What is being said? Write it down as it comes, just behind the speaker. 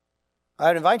I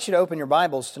would invite you to open your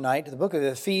Bibles tonight to the book of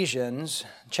Ephesians,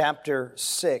 chapter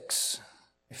 6.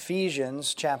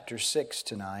 Ephesians, chapter 6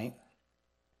 tonight.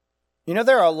 You know,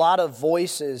 there are a lot of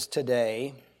voices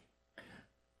today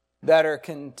that are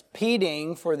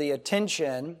competing for the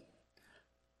attention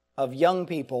of young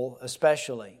people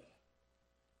especially.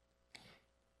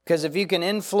 Because if you can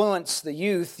influence the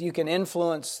youth, you can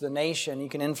influence the nation, you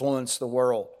can influence the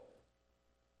world.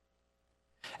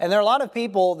 And there are a lot of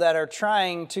people that are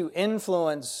trying to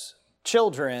influence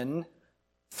children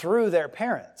through their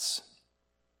parents.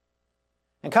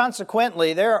 And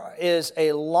consequently, there is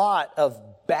a lot of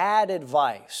bad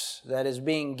advice that is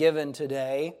being given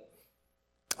today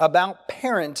about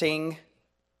parenting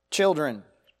children.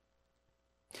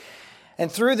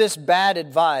 And through this bad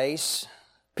advice,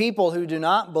 people who do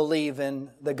not believe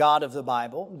in the God of the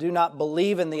Bible, do not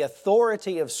believe in the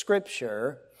authority of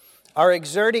Scripture, are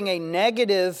exerting a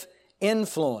negative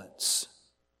influence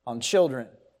on children.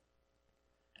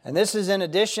 And this is in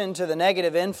addition to the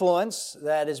negative influence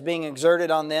that is being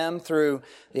exerted on them through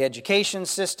the education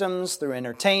systems, through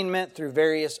entertainment, through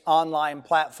various online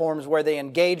platforms where they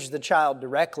engage the child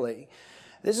directly.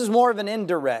 This is more of an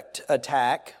indirect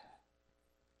attack.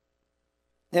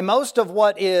 And most of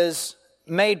what is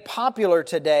made popular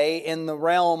today in the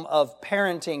realm of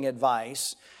parenting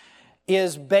advice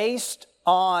is based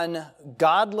on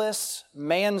godless,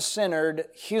 man-centered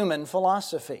human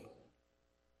philosophy.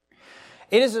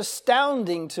 It is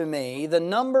astounding to me the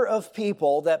number of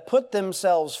people that put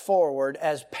themselves forward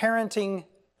as parenting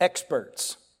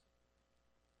experts.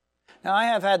 Now, I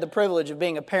have had the privilege of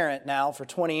being a parent now for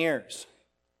 20 years.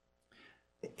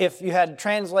 If you had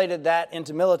translated that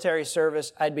into military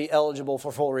service, I'd be eligible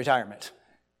for full retirement.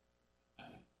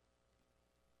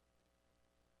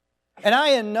 And I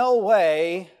in no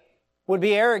way would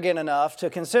be arrogant enough to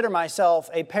consider myself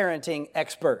a parenting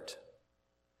expert.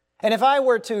 And if I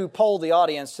were to poll the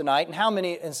audience tonight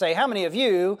and say how many of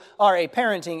you are a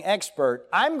parenting expert,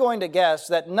 I'm going to guess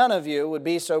that none of you would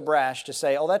be so brash to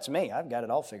say, "Oh, that's me. I've got it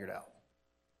all figured out."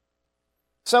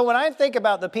 So when I think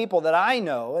about the people that I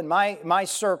know in my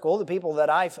circle, the people that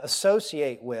I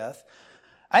associate with,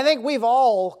 I think we've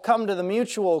all come to the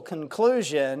mutual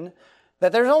conclusion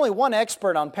that there's only one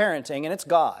expert on parenting, and it's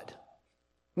God.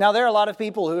 Now, there are a lot of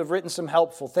people who have written some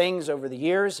helpful things over the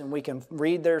years, and we can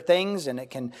read their things, and it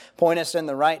can point us in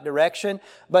the right direction.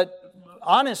 But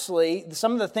honestly,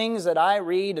 some of the things that I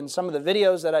read and some of the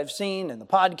videos that I've seen and the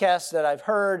podcasts that I've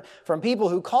heard from people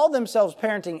who call themselves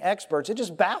parenting experts, it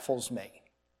just baffles me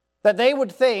that they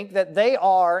would think that they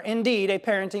are indeed a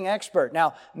parenting expert.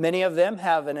 Now, many of them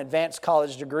have an advanced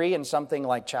college degree in something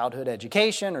like childhood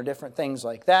education or different things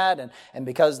like that. And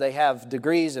because they have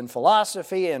degrees in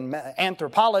philosophy and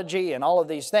anthropology and all of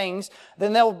these things,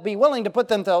 then they'll be willing to put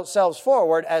themselves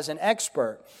forward as an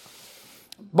expert.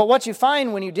 But what you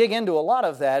find when you dig into a lot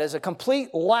of that is a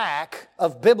complete lack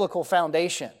of biblical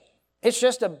foundation. It's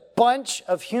just a bunch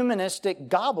of humanistic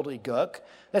gobbledygook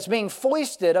that's being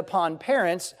foisted upon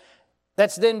parents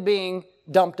that's then being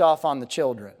dumped off on the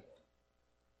children.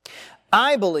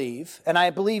 I believe, and I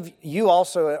believe you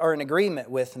also are in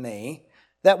agreement with me,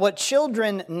 that what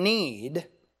children need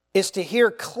is to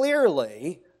hear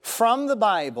clearly from the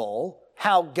Bible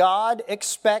how God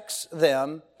expects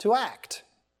them to act.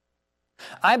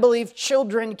 I believe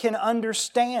children can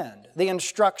understand the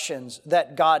instructions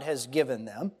that God has given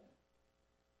them.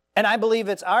 And I believe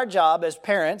it's our job as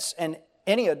parents and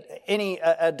any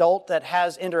adult that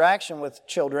has interaction with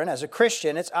children as a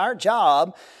Christian, it's our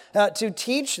job to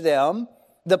teach them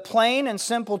the plain and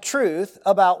simple truth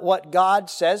about what God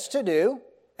says to do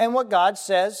and what God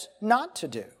says not to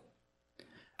do.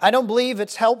 I don't believe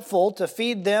it's helpful to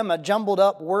feed them a jumbled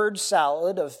up word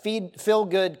salad of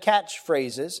feel-good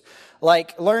catchphrases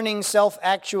like learning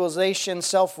self-actualization,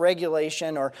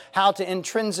 self-regulation, or how to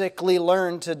intrinsically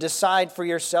learn to decide for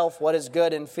yourself what is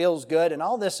good and feels good, and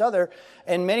all this other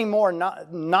and many more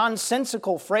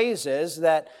nonsensical phrases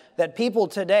that people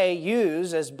today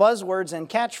use as buzzwords and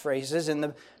catchphrases in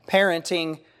the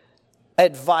parenting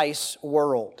advice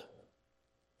world.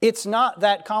 It's not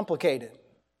that complicated.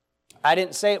 I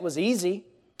didn't say it was easy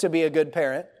to be a good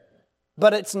parent,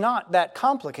 but it's not that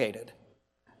complicated.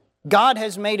 God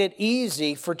has made it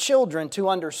easy for children to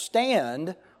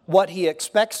understand what He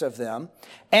expects of them,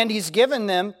 and He's given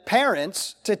them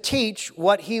parents to teach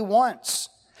what He wants.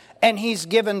 And He's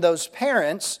given those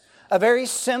parents a very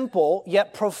simple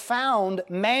yet profound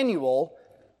manual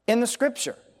in the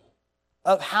Scripture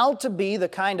of how to be the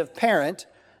kind of parent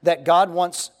that God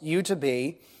wants you to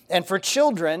be, and for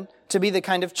children to be the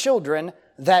kind of children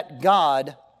that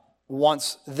God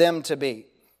wants them to be.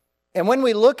 And when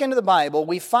we look into the Bible,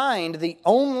 we find the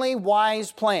only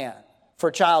wise plan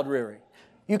for child rearing.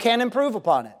 You can't improve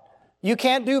upon it. You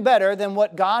can't do better than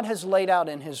what God has laid out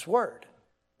in His Word.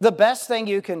 The best thing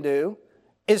you can do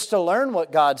is to learn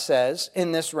what God says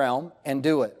in this realm and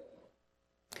do it.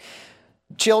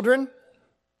 Children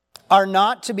are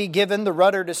not to be given the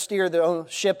rudder to steer the own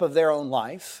ship of their own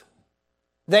life.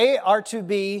 They are to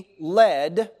be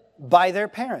led by their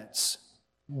parents,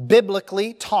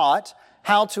 biblically taught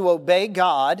how to obey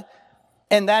God,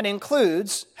 and that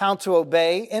includes how to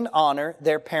obey and honor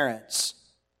their parents.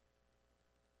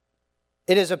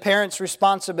 It is a parent's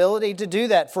responsibility to do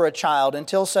that for a child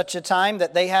until such a time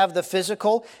that they have the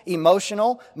physical,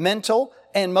 emotional, mental,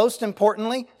 and most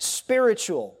importantly,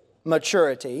 spiritual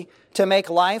maturity to make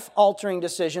life-altering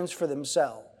decisions for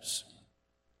themselves.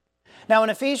 Now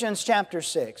in Ephesians chapter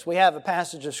 6, we have a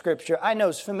passage of Scripture I know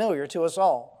is familiar to us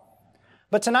all.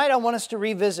 But tonight I want us to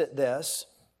revisit this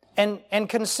and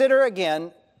consider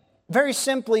again, very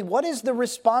simply, what is the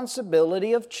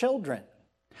responsibility of children?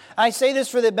 I say this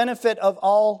for the benefit of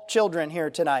all children here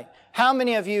tonight. How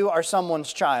many of you are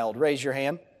someone's child? Raise your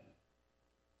hand.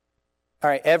 All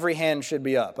right, every hand should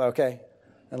be up, okay?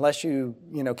 Unless you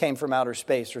came from outer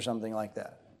space or something like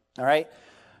that. All right?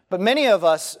 But many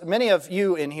of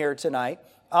you in here tonight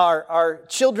are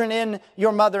children in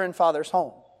your mother and father's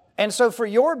home. And so for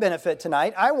your benefit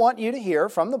tonight, I want you to hear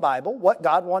from the Bible what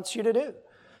God wants you to do.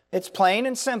 It's plain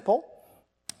and simple,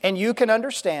 and you can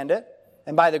understand it,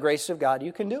 and by the grace of God,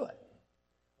 you can do it.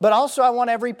 But also I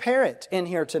want every parent in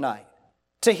here tonight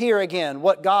to hear again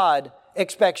what God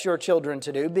expects your children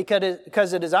to do,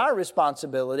 because it is our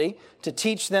responsibility to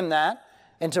teach them that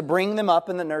and to bring them up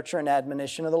in the nurture and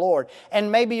admonition of the Lord.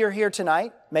 And maybe you're here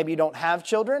tonight, maybe you don't have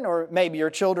children, or maybe your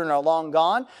children are long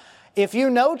gone. If you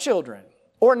know children,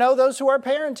 or know those who are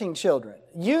parenting children,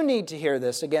 you need to hear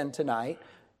this again tonight.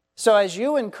 So as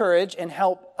you encourage and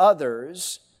help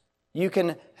others, you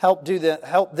can help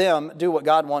them do what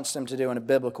God wants them to do in a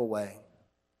biblical way.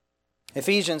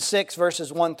 Ephesians 6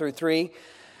 verses 1 through 3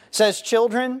 says,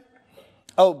 "Children,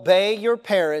 obey your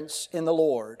parents in the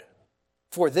Lord,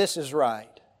 for this is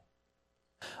right.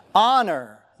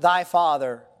 Honor thy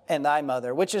father and thy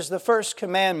mother, which is the first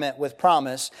commandment with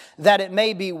promise, that it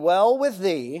may be well with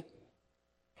thee,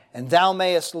 and thou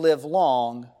mayest live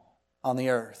long on the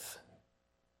earth."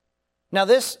 Now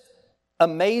this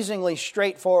amazingly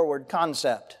straightforward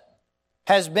concept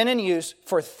has been in use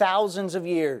for thousands of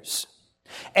years.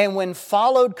 And when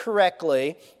followed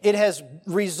correctly, it has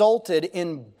resulted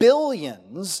in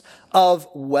billions of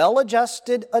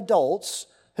well-adjusted adults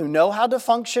who know how to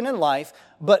function in life,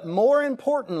 but more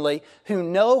importantly, who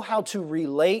know how to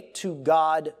relate to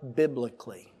God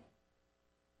biblically.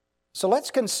 So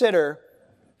let's consider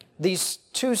these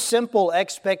two simple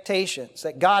expectations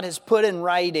that God has put in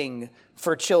writing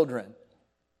for children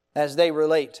as they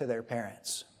relate to their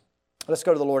parents. Let's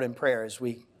go to the Lord in prayer as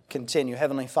we continue.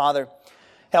 Heavenly Father,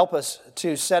 help us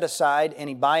to set aside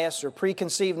any bias or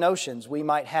preconceived notions we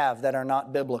might have that are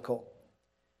not biblical.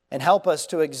 And help us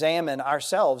to examine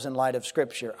ourselves in light of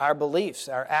Scripture, our beliefs,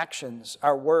 our actions,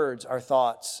 our words, our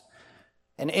thoughts,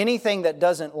 and anything that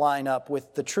doesn't line up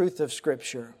with the truth of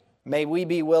Scripture. May we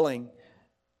be willing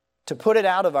to put it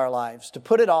out of our lives, to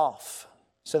put it off,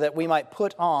 so that we might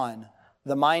put on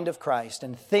the mind of Christ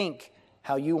and think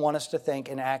how you want us to think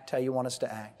and act how you want us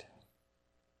to act.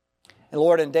 And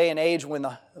Lord, in a day and age when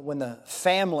the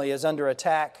family is under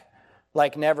attack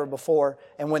like never before,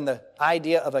 and when the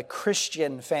idea of a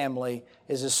Christian family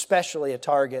is especially a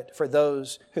target for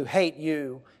those who hate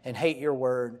you and hate your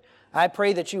word, I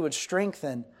pray that you would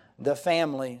strengthen the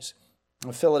families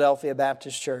of Philadelphia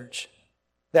Baptist Church,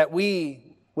 that we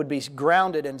would be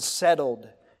grounded and settled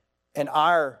in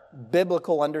our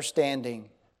biblical understanding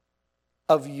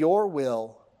of your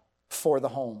will for the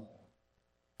home.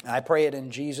 I pray it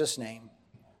in Jesus' name.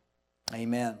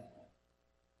 Amen.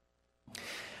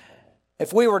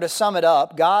 If we were to sum it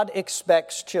up, God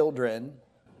expects children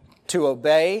to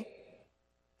obey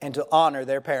and to honor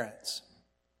their parents.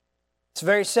 It's a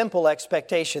very simple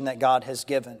expectation that God has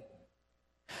given.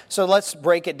 So let's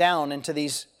break it down into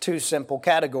these two simple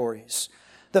categories.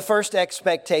 The first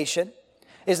expectation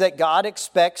is that God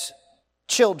expects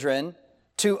children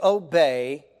to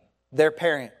obey their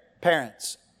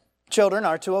parents. Children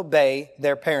are to obey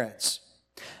their parents.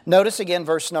 Notice again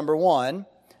verse number 1.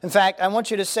 In fact, I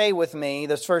want you to say with me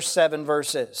the first 7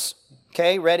 verses.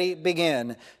 Okay, ready,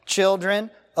 begin. Children,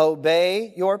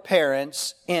 obey your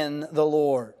parents in the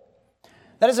Lord.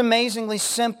 That is an amazingly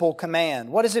simple command.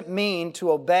 What does it mean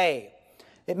to obey?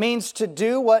 It means to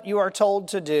do what you are told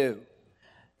to do.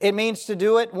 It means to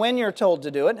do it when you're told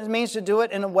to do it. It means to do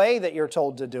it in a way that you're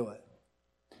told to do it.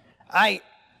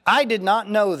 I did not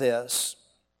know this,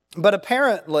 but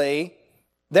apparently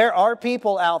there are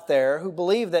people out there who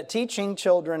believe that teaching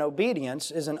children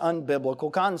obedience is an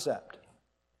unbiblical concept.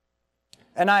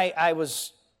 And I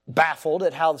was baffled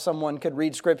at how someone could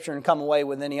read Scripture and come away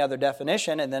with any other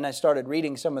definition. And then I started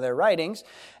reading some of their writings,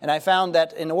 and I found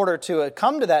that in order to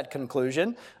come to that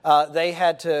conclusion, they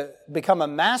had to become a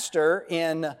master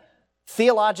in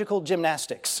theological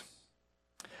gymnastics.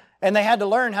 And they had to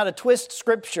learn how to twist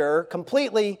Scripture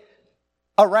completely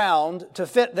around to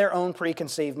fit their own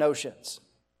preconceived notions.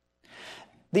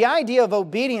 The idea of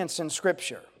obedience in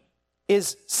Scripture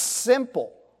is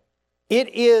simple. It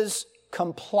is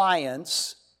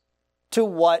compliance to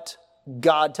what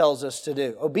God tells us to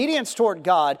do. Obedience toward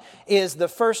God is the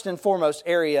first and foremost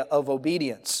area of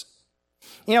obedience.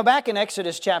 You know, back in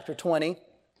Exodus chapter 20,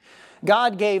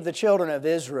 God gave the children of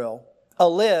Israel a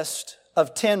list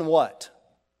of 10 what?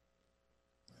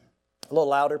 A little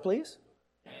louder, please.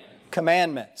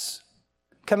 Commandments.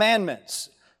 Commandments.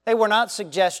 They were not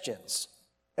suggestions.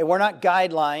 They were not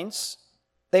guidelines.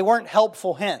 They weren't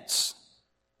helpful hints.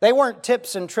 They weren't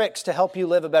tips and tricks to help you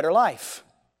live a better life.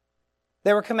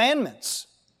 They were commandments.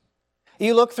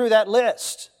 You look through that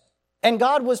list, and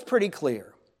God was pretty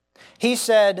clear. He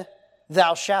said,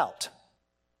 "Thou shalt."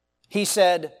 He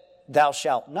said, "Thou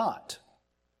shalt not."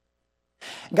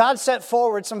 God set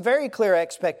forward some very clear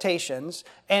expectations,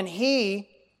 and He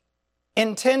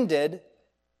intended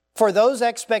for those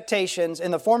expectations in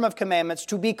the form of commandments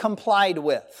to be complied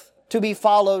with, to be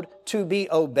followed, to be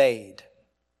obeyed.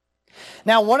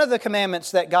 Now, one of the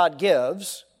commandments that God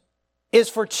gives is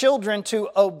for children to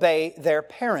obey their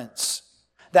parents.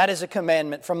 That is a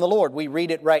commandment from the Lord. We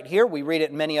read it right here. We read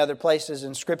it in many other places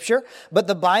in Scripture. But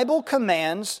the Bible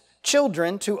commands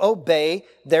children to obey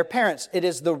their parents. It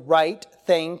is the right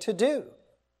thing to do.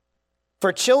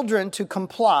 For children to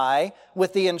comply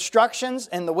with the instructions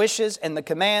and the wishes and the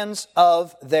commands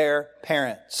of their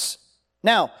parents.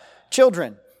 Now,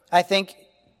 children, I think,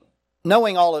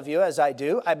 knowing all of you as I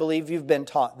do, I believe you've been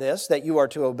taught this, that you are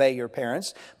to obey your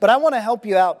parents. But I want to help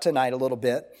you out tonight a little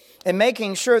bit in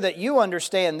making sure that you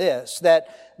understand this,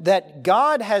 that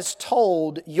God has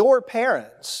told your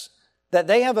parents that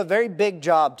they have a very big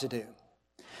job to do.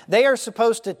 They are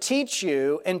supposed to teach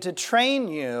you and to train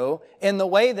you in the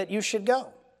way that you should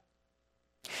go.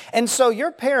 And so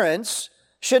your parents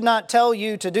should not tell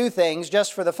you to do things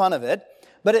just for the fun of it,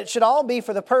 but it should all be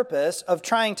for the purpose of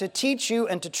trying to teach you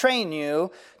and to train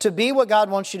you to be what God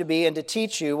wants you to be and to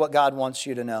teach you what God wants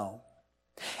you to know.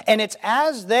 And it's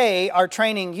as they are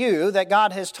training you that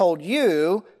God has told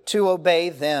you to obey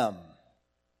them.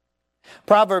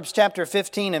 Proverbs chapter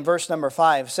 15 and verse number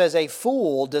 5 says, "A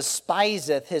fool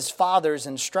despiseth his father's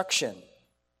instruction,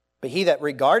 but he that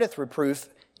regardeth reproof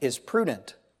is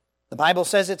prudent." The Bible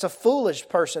says it's a foolish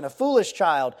person, a foolish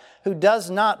child, who does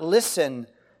not listen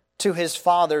to his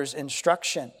father's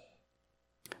instruction.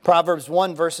 Proverbs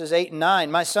 1 verses 8 and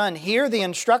 9, "My son, hear the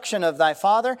instruction of thy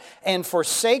father, and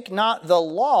forsake not the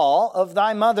law of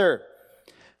thy mother.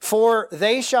 For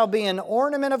they shall be an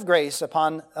ornament of grace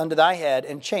unto thy head,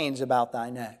 and chains about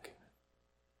thy neck."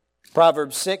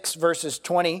 Proverbs 6 verses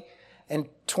 20 and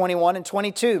 21 and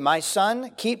 22, "My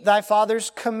son, keep thy father's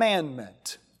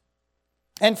commandment,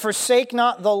 and forsake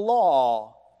not the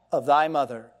law of thy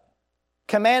mother."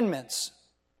 Commandments,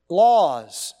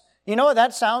 laws. You know what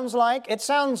that sounds like? It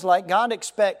sounds like God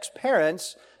expects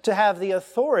parents to have the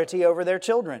authority over their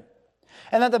children.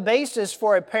 And that the basis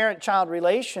for a parent-child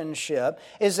relationship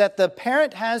is that the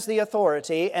parent has the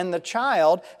authority and the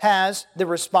child has the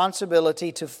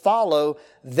responsibility to follow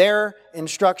their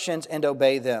instructions and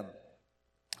obey them.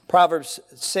 Proverbs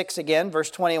 6 again, verse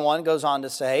 21 goes on to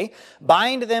say,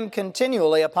 "Bind them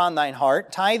continually upon thine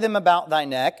heart, tie them about thy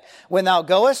neck. When thou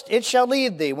goest, it shall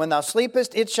lead thee. When thou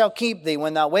sleepest, it shall keep thee.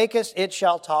 When thou wakest, it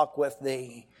shall talk with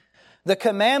thee." The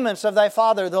commandments of thy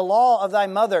father, the law of thy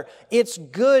mother, it's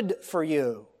good for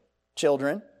you,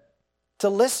 children, to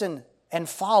listen and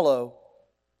follow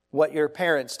what your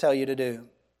parents tell you to do.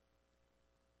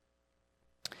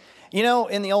 You know,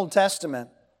 in the Old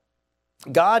Testament,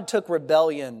 God took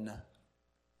rebellion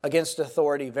against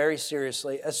authority very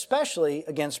seriously, especially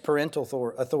against parental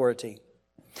authority.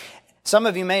 Some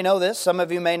of you may know this, some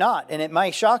of you may not, and it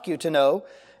might shock you to know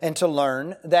and to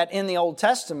learn that in the Old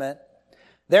Testament,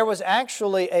 there was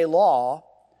actually a law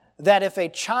that if a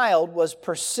child was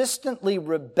persistently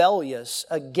rebellious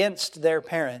against their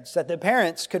parents, that the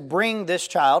parents could bring this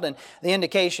child, and the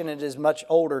indication it is much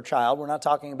older child, we're not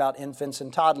talking about infants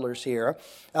and toddlers here,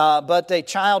 but a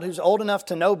child who's old enough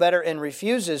to know better and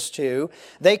refuses to,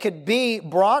 they could be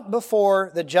brought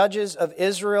before the judges of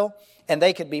Israel and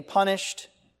they could be punished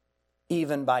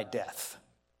even by death.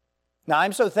 Now,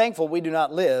 I'm so thankful we do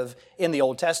not live in the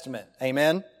Old Testament.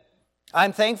 Amen?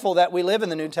 I'm thankful that we live in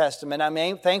the New Testament.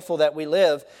 I'm thankful that we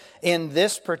live in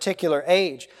this particular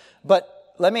age.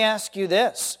 But let me ask you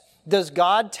this. Does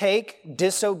God take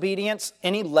disobedience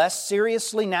any less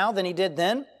seriously now than He did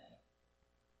then?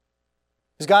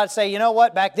 Does God say, you know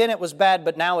what, back then it was bad,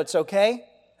 but now it's okay?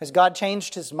 Has God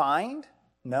changed His mind?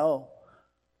 No.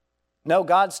 No,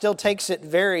 God still takes it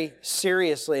very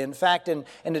seriously. In fact, in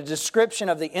the description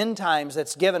of the end times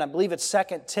that's given, I believe it's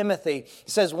 2 Timothy, it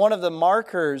says one of the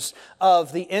markers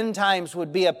of the end times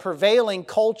would be a prevailing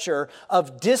culture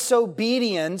of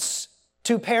disobedience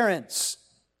to parents.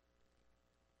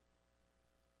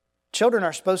 Children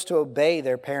are supposed to obey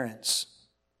their parents.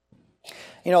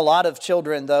 You know, a lot of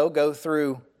children, though, go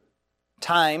through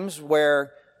times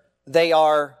where they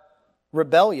are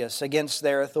rebellious against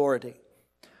their authority.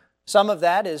 Some of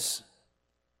that is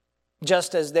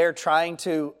just as they're trying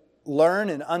to learn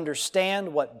and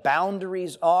understand what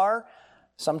boundaries are.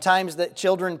 Sometimes the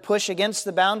children push against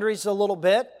the boundaries a little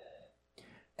bit,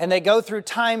 and they go through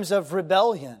times of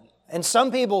rebellion. And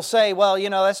some people say, well, you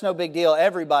know, that's no big deal.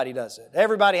 Everybody does it.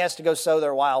 Everybody has to go sow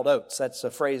their wild oats. That's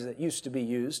a phrase that used to be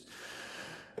used.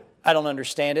 I don't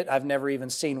understand it. I've never even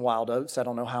seen wild oats. I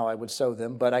don't know how I would sow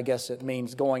them, but I guess it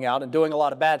means going out and doing a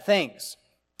lot of bad things.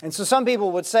 And so some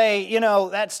people would say, you know,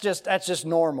 that's just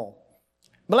normal.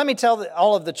 But let me tell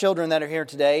all of the children that are here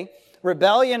today,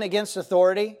 rebellion against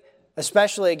authority,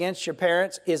 especially against your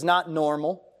parents, is not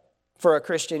normal for a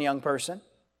Christian young person.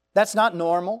 That's not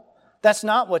normal. That's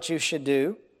not what you should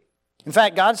do. In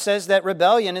fact, God says that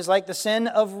rebellion is like the sin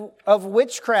of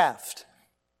witchcraft.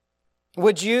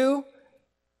 Would you,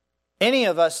 any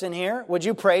of us in here, would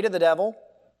you pray to the devil?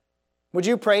 Would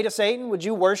you pray to Satan? Would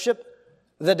you worship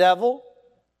the devil?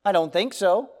 I don't think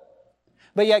so.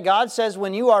 But yet God says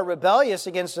when you are rebellious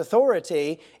against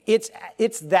authority, it's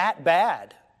that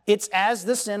bad. It's as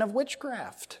the sin of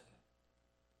witchcraft.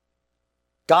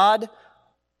 God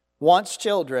wants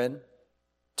children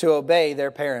to obey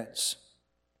their parents.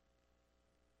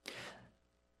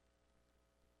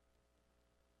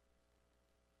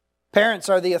 Parents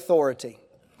are the authority.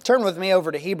 Turn with me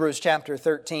over to Hebrews chapter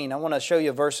 13. I want to show you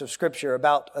a verse of Scripture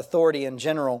about authority in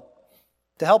general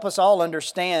to help us all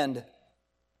understand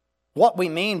what we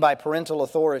mean by parental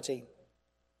authority.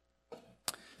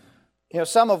 You know,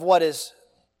 some of what is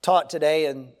taught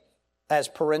today as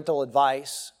parental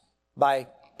advice by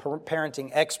parenting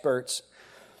experts,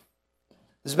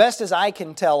 as best as I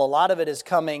can tell, a lot of it is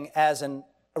coming as a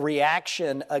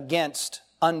reaction against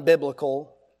unbiblical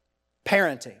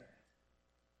parenting.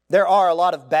 There are a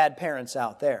lot of bad parents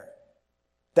out there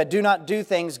that do not do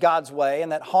things God's way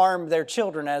and that harm their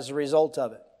children as a result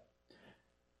of it.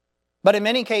 But in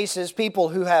many cases, people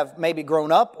who have maybe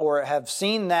grown up or have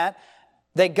seen that,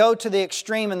 they go to the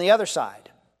extreme on the other side.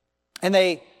 And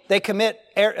they commit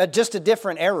just a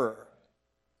different error.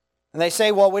 And they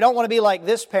say, well, we don't want to be like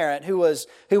this parent who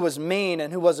was mean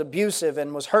and who was abusive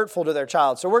and was hurtful to their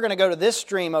child. So we're going to go to this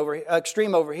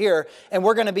extreme over here, and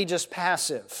we're going to be just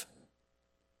passive.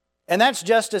 And that's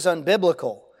just as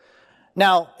unbiblical.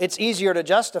 Now, it's easier to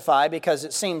justify because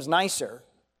it seems nicer,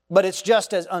 but it's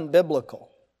just as unbiblical.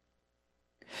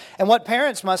 And what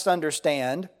parents must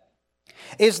understand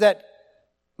is that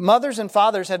mothers and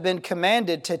fathers have been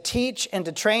commanded to teach and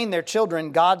to train their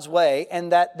children God's way,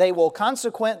 and that they will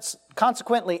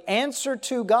consequently answer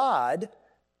to God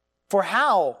for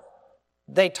how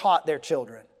they taught their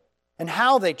children and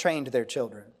how they trained their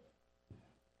children.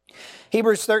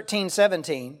 Hebrews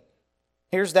 13:17.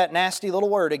 Here's that nasty little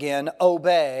word again,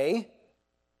 obey.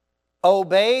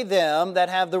 Obey them that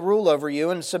have the rule over you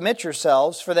and submit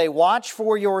yourselves, for they watch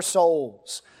for your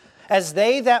souls, as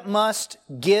they that must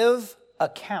give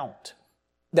account,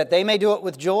 that they may do it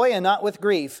with joy and not with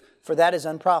grief, for that is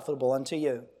unprofitable unto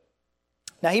you.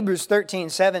 Now Hebrews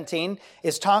 13:17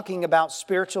 is talking about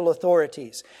spiritual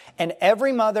authorities. And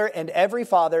every mother and every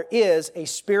father is a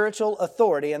spiritual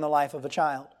authority in the life of a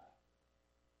child.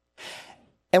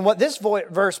 And what this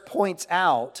verse points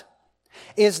out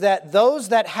is that those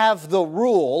that have the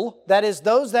rule, that is,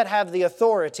 those that have the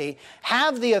authority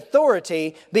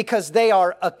because they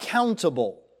are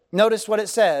accountable. Notice what it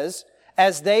says,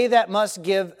 as they that must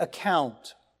give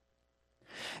account.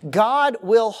 God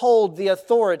will hold the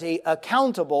authority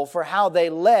accountable for how they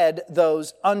led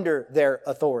those under their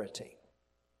authority.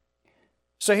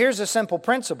 So here's a simple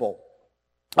principle.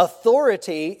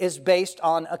 Authority is based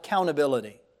on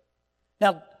accountability.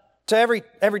 Now, to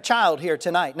every child here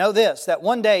tonight, know this, that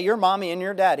one day your mommy and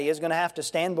your daddy is going to have to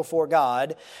stand before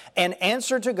God and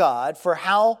answer to God for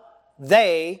how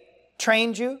they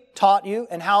trained you, taught you,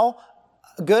 and how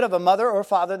good of a mother or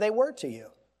father they were to you.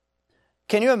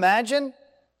 Can you imagine?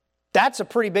 That's a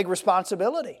pretty big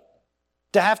responsibility.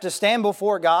 To have to stand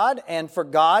before God and for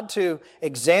God to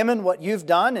examine what you've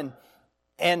done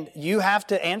and you have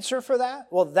to answer for that.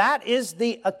 Well, that is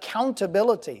the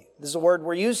accountability, this is a word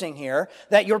we're using here,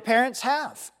 that your parents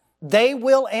have. They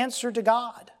will answer to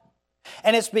God.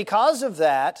 And it's because of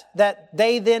that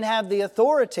they then have the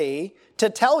authority to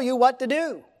tell you what to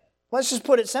do. Let's just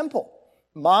put it simple.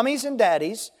 Mommies and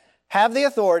daddies have the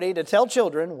authority to tell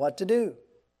children what to do.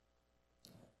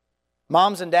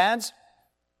 Moms and dads,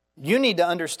 you need to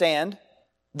understand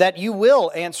that you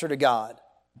will answer to God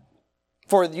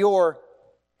for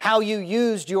how you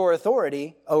used your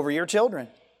authority over your children.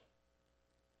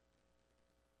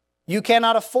 You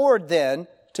cannot afford then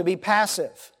to be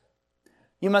passive.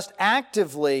 You must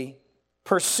actively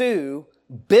pursue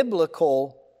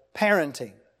biblical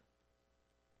parenting.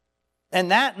 And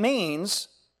that means,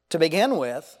 to begin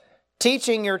with,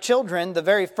 teaching your children the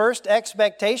very first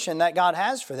expectation that God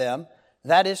has for them,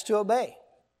 that is to obey.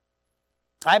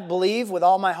 I believe with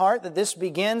all my heart that this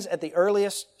begins at the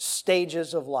earliest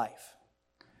stages of life.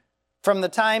 From the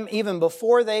time even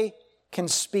before they can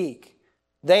speak,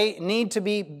 they need to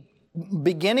be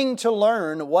beginning to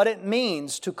learn what it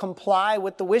means to comply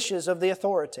with the wishes of the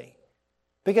authority.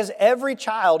 Because every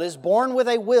child is born with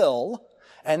a will,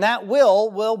 and that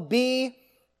will be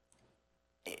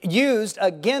used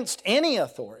against any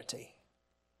authority.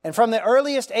 And from the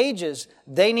earliest ages,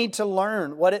 they need to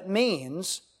learn what it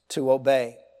means to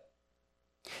obey.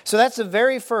 So that's the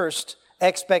very first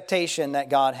expectation that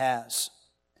God has.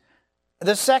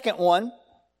 The second one,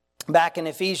 back in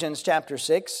Ephesians chapter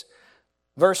 6,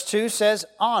 verse 2 says,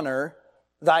 honor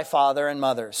thy father and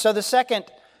mother. So the second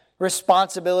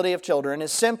responsibility of children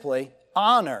is simply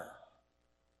honor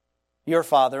your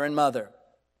father and mother.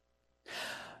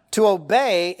 To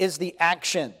obey is the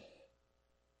action.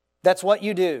 That's what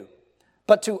you do.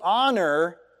 But to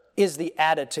honor is the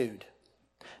attitude.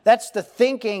 That's the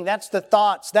thinking, that's the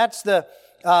thoughts, that's the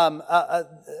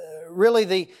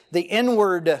really the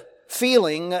inward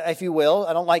feeling, if you will.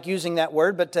 I don't like using that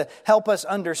word, but to help us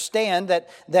understand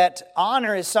that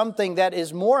honor is something that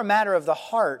is more a matter of the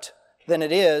heart than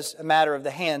it is a matter of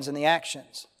the hands and the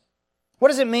actions. What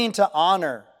does it mean to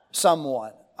honor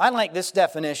someone? I like this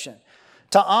definition.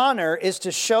 To honor is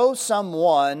to show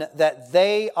someone that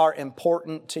they are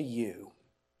important to you.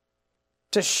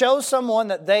 To show someone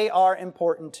that they are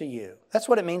important to you. That's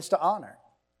what it means to honor.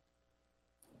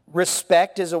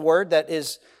 Respect is a word that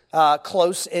is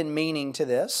close in meaning to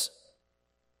this.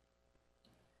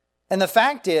 And the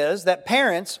fact is that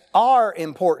parents are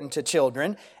important to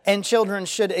children, and children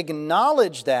should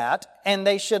acknowledge that, and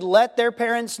they should let their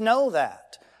parents know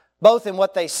that, both in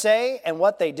what they say and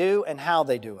what they do and how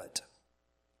they do it.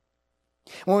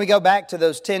 When we go back to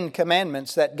those 10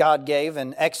 commandments that God gave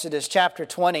in Exodus chapter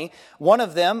 20, one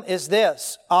of them is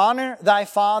this: honor thy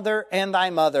father and thy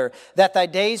mother, that thy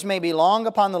days may be long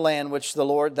upon the land which the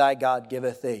Lord thy God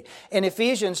giveth thee. In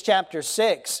Ephesians chapter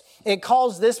 6, it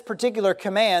calls this particular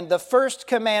command the first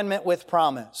commandment with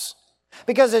promise.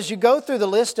 Because as you go through the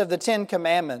list of the 10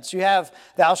 commandments, you have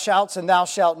thou shalt and thou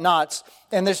shalt nots,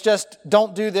 and there's just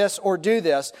don't do this or do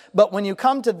this. But when you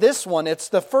come to this one, it's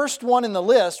the first one in the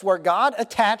list where God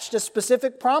attached a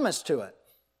specific promise to it.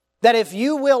 That if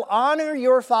you will honor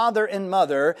your father and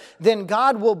mother, then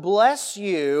God will bless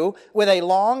you with a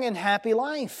long and happy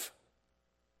life.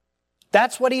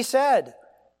 That's what He said.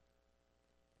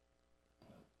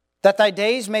 That thy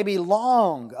days may be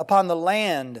long upon the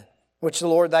land which the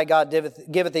Lord thy God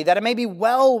giveth thee, that it may be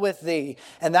well with thee,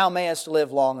 and thou mayest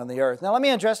live long on the earth. Now let me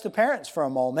address the parents for a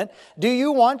moment. Do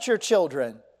you want your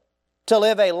children to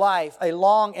live a life, a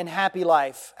long and happy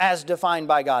life, as defined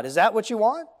by God? Is that what you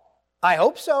want? I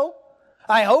hope so.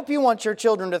 I hope you want your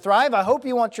children to thrive. I hope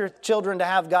you want your children to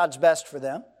have God's best for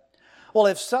them. Well,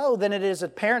 if so, then it is a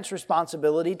parent's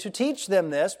responsibility to teach them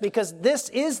this, because this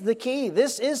is the key.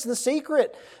 This is the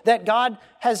secret that God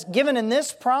has given in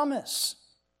this promise.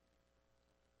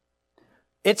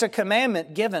 It's a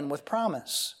commandment given with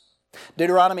promise.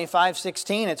 Deuteronomy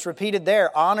 5:16, it's repeated there.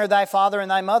 Honor thy father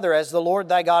and thy mother as the Lord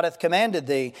thy God hath commanded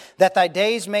thee, that thy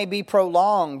days may be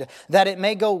prolonged, that it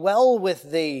may go well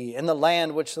with thee in the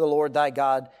land which the Lord thy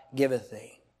God giveth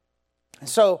thee. And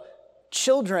so,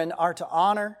 children are to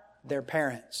honor their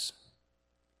parents.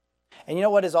 And you know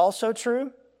what is also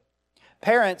true?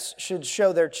 Parents should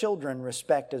show their children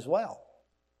respect as well.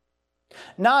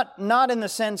 Not in the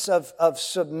sense of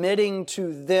submitting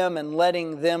to them and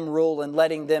letting them rule and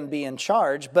letting them be in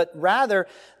charge, but rather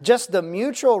just the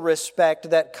mutual respect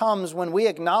that comes when we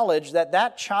acknowledge that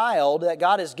that child that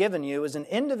God has given you is an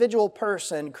individual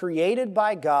person created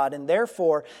by God and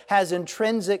therefore has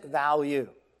intrinsic value.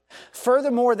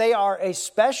 Furthermore, they are a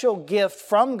special gift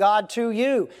from God to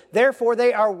you. Therefore,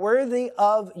 they are worthy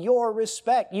of your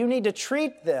respect. You need to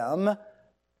treat them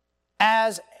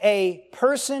as a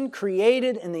person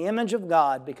created in the image of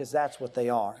God, because that's what they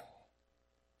are.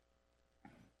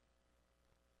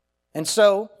 And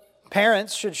so,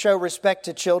 parents should show respect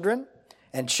to children,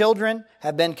 and children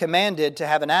have been commanded to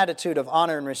have an attitude of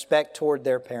honor and respect toward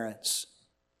their parents.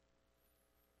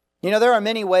 You know, there are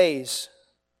many ways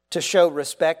to show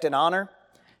respect and honor,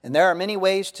 and there are many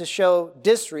ways to show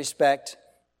disrespect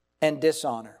and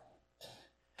dishonor.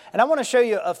 And I want to show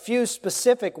you a few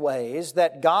specific ways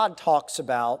that God talks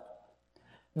about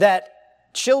that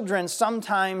children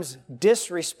sometimes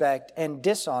disrespect and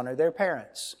dishonor their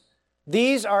parents.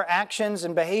 These are actions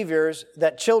and behaviors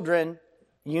that children,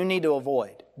 you need to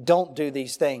avoid. Don't do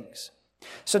these things.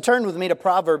 So turn with me to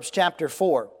Proverbs chapter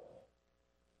 4.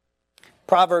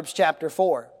 Proverbs chapter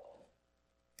 4.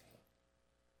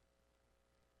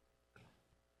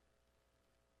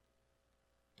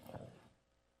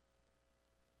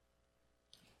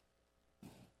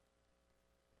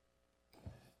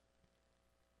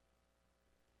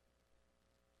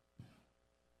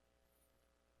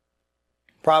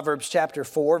 Proverbs chapter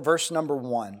 4, verse number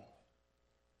 1.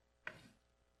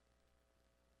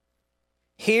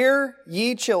 Hear,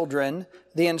 ye children,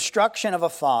 the instruction of a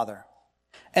father,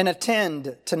 and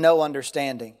attend to know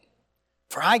understanding.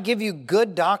 For I give you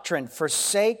good doctrine,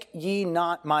 forsake ye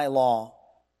not my law.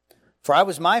 For I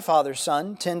was my father's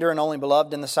son, tender and only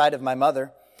beloved in the sight of my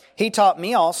mother. He taught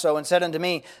me also, and said unto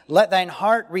me, Let thine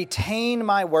heart retain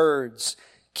my words,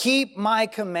 keep my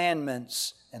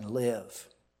commandments, and live.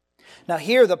 Now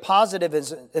here the positive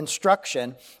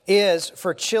instruction is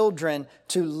for children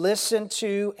to listen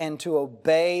to and to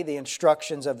obey the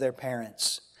instructions of their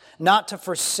parents. Not to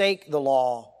forsake the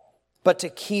law, but to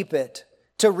keep it,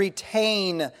 to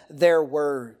retain their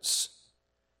words.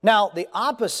 Now the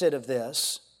opposite of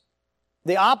this,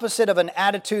 the opposite of an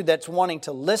attitude that's wanting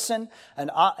to listen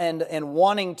and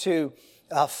wanting to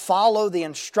follow the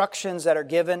instructions that are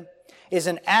given, is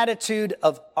an attitude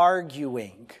of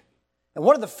arguing. And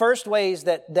one of the first ways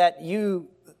that you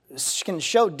can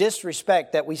show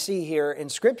disrespect that we see here in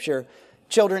Scripture,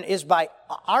 children, is by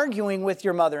arguing with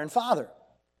your mother and father.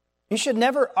 You should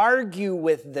never argue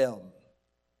with them.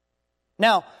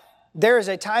 Now, there is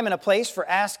a time and a place for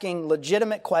asking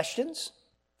legitimate questions,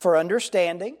 for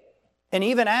understanding, and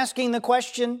even asking the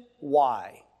question,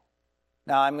 why?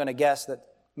 Now, I'm going to guess that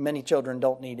many children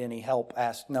don't need any help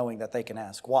knowing that they can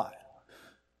ask why.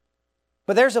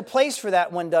 But there's a place for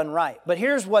that when done right. But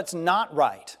here's what's not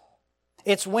right.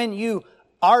 It's when you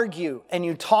argue and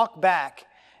you talk back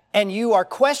and you are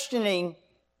questioning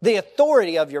the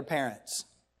authority of your parents.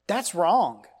 That's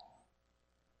wrong.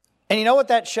 And you know what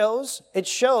that shows? It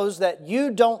shows that you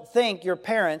don't think your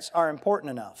parents are important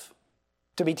enough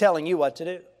to be telling you what to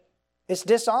do. It's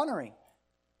dishonoring.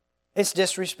 It's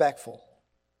disrespectful.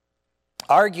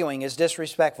 Arguing is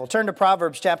disrespectful. Turn to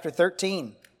Proverbs chapter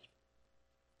 13.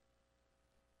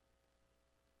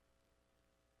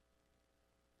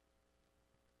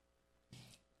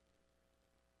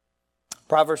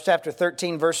 Proverbs chapter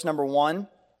 13, verse number 1.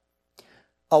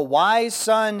 A wise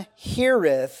son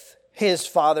heareth his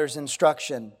father's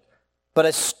instruction, but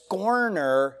a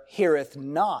scorner heareth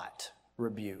not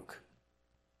rebuke.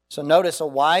 So notice, a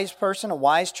wise person, a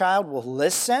wise child will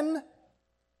listen,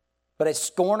 but a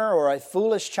scorner or a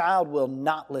foolish child will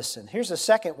not listen. Here's a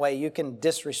second way you can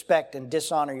disrespect and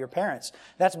dishonor your parents.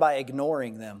 That's by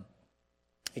ignoring them.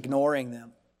 Ignoring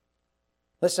them.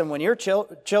 Listen, when your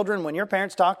children, when your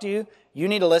parents talk to you, you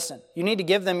need to listen. You need to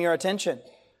give them your attention.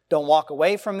 Don't walk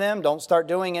away from them. Don't start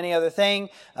doing any other thing.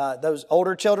 Those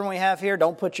older children we have here,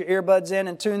 don't put your earbuds in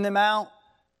and tune them out.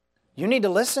 You need to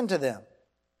listen to them.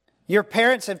 Your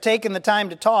parents have taken the time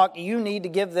to talk. You need to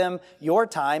give them your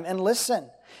time and listen.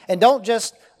 And don't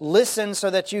just listen so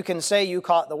that you can say you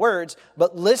caught the words,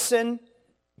 but listen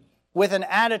with an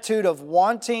attitude of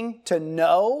wanting to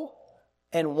know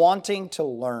and wanting to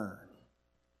learn.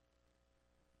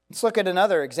 Let's look at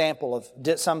another example of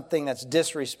something that's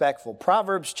disrespectful.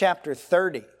 Proverbs chapter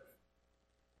 30.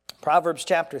 Proverbs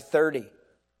chapter 30.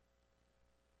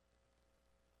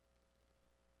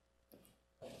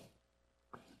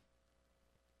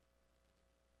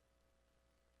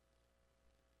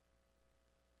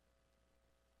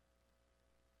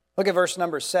 Look at verse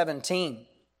number 17.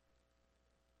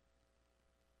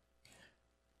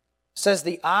 says,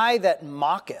 the eye that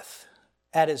mocketh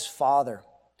at his father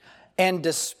and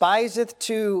despiseth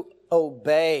to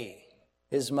obey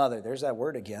his mother. There's that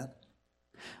word again.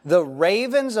 The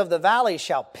ravens of the valley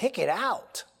shall pick it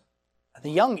out. The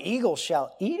young eagle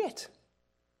shall eat it.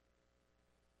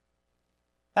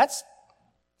 That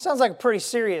sounds like a pretty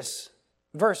serious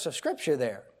verse of Scripture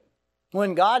there.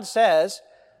 When God says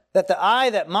that the eye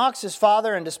that mocks his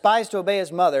father and despises to obey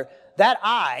his mother, that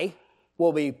eye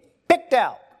will be picked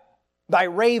out by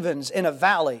ravens in a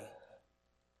valley.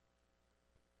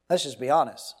 Let's just be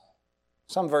honest.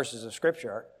 Some verses of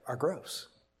Scripture are gross.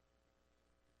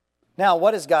 Now,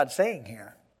 what is God saying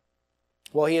here?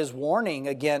 Well, He is warning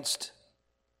against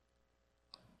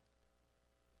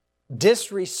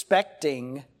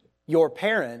disrespecting your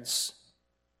parents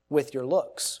with your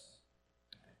looks.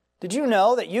 Did you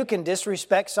know that you can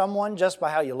disrespect someone just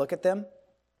by how you look at them?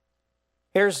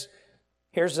 Here's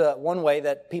one way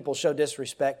that people show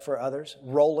disrespect for others: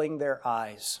 rolling their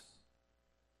eyes.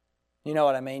 You know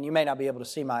what I mean? You may not be able to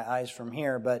see my eyes from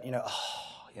here, but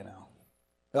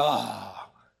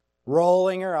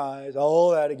rolling your eyes,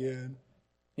 oh, that again.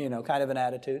 Kind of an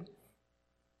attitude.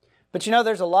 But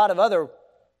there's a lot of other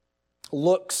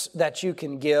looks that you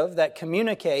can give that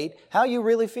communicate how you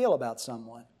really feel about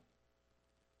someone.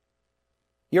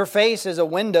 Your face is a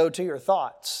window to your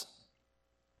thoughts.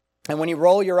 And when you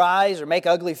roll your eyes or make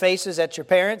ugly faces at your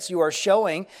parents, you are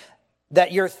showing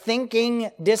that you're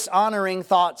thinking dishonoring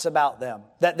thoughts about them,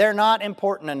 that they're not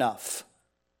important enough.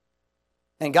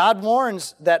 And God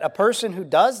warns that a person who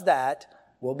does that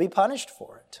will be punished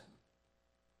for it.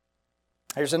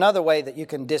 Here's another way that you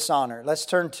can dishonor. Let's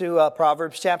turn to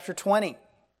Proverbs chapter 20.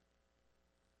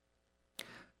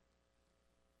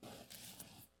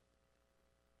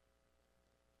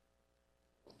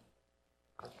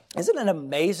 Isn't it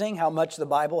amazing how much the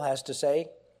Bible has to say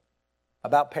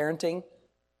about parenting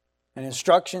and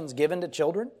instructions given to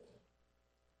children?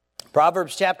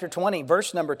 Proverbs chapter 20,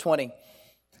 verse number 20.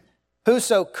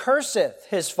 Whoso curseth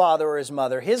his father or his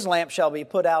mother, his lamp shall be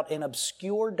put out in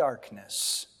obscure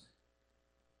darkness.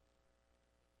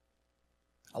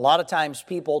 A lot of times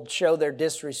people show their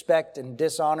disrespect and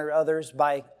dishonor others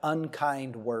by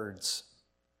unkind words.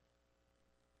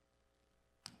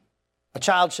 A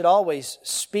child should always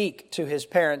speak to his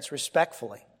parents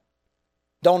respectfully.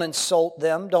 Don't insult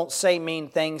them, don't say mean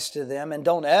things to them, and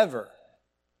don't ever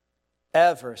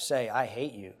say, I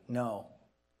hate you. No.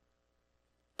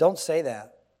 Don't say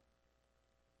that.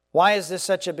 Why is this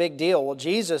such a big deal? Well,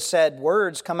 Jesus said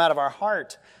words come out of our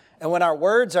heart. And when our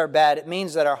words are bad, it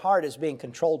means that our heart is being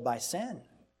controlled by sin.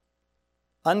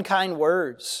 Unkind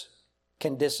words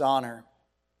can dishonor.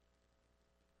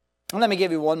 And let me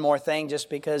give you one more thing just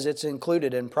because it's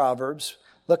included in Proverbs.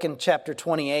 Look in chapter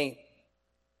 28.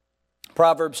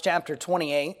 Proverbs chapter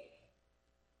 28.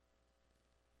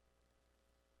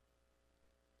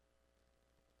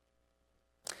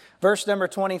 Verse number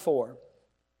 24.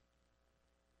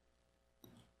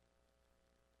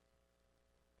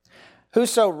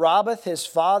 Whoso robbeth his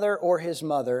father or his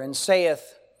mother, and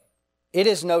saith, it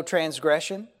is no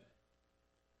transgression,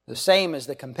 the same is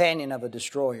the companion of a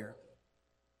destroyer.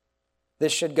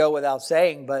 This should go without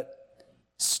saying, but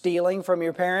stealing from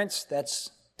your parents,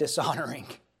 that's dishonoring.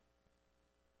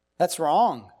 That's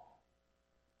wrong.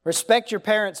 Respect your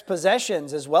parents'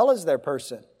 possessions as well as their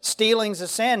person. Stealing's a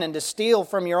sin, and to steal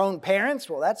from your own parents,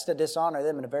 well, that's to dishonor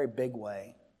them in a very big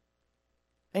way.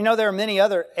 There are many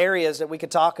other areas that we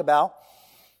could talk about,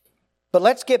 but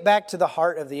let's get back to the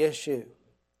heart of the issue.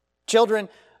 Children,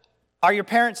 are your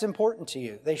parents important to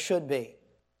you? They should be.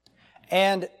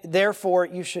 And therefore,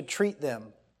 you should treat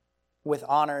them with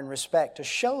honor and respect to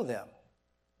show them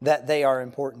that they are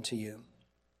important to you.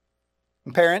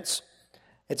 And parents,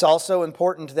 it's also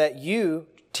important that you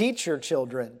teach your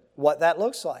children what that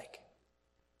looks like.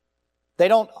 They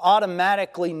don't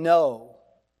automatically know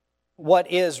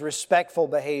what is respectful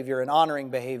behavior and honoring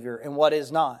behavior and what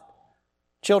is not.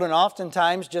 Children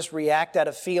oftentimes just react out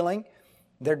of feeling.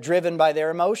 They're driven by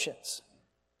their emotions.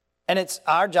 And it's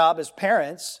our job as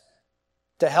parents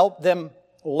to help them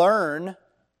learn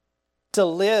to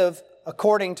live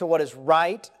according to what is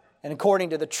right and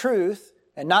according to the truth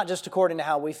and not just according to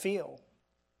how we feel.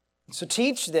 So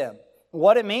teach them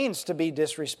what it means to be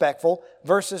disrespectful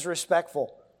versus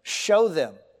respectful. Show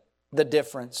them the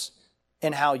difference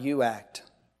in how you act.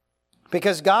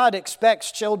 Because God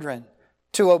expects children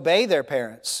to obey their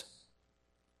parents.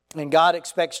 And God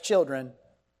expects children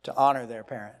to honor their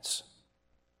parents.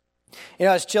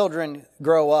 As children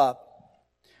grow up,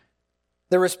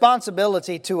 the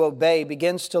responsibility to obey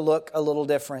begins to look a little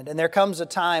different. And there comes a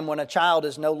time when a child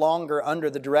is no longer under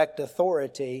the direct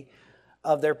authority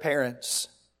of their parents.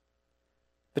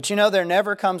 But you know, there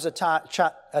never comes a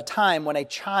time when a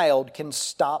child can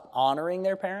stop honoring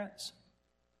their parents.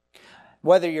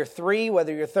 Whether you're 3,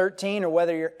 whether you're 13, or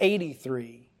whether you're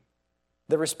 83,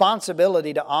 the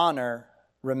responsibility to honor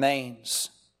remains.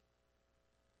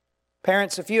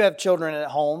 Parents, if you have children at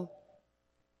home,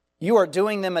 you are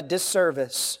doing them a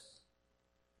disservice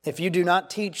if you do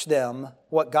not teach them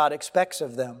what God expects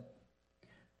of them.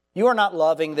 You are not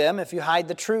loving them if you hide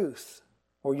the truth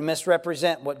or you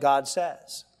misrepresent what God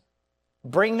says.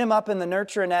 Bring them up in the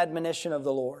nurture and admonition of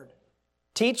the Lord.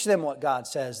 Teach them what God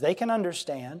says. They can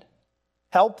understand.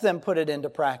 Help them put it into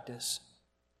practice.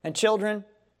 And children,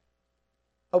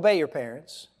 obey your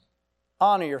parents.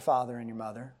 Honor your father and your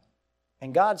mother.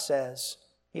 And God says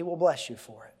He will bless you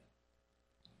for it.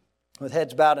 With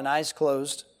heads bowed and eyes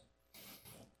closed,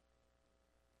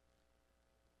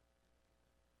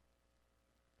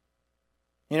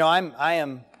 you know, I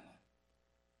am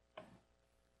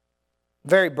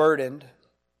very burdened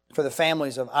for the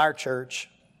families of our church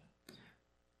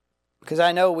because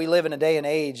I know we live in a day and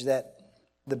age that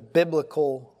the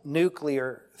biblical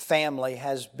nuclear family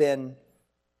has been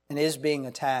and is being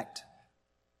attacked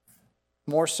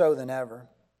more so than ever.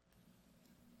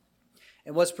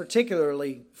 And what's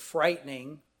particularly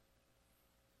frightening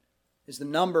is the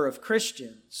number of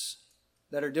Christians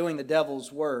that are doing the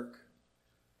devil's work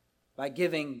by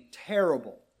giving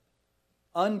terrible,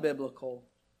 unbiblical,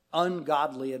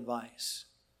 ungodly advice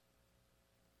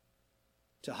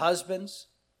to husbands,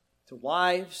 to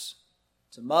wives,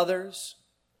 to mothers,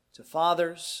 to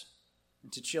fathers,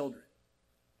 and to children.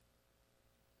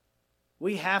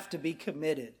 We have to be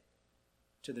committed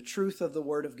to the truth of the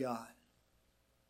Word of God.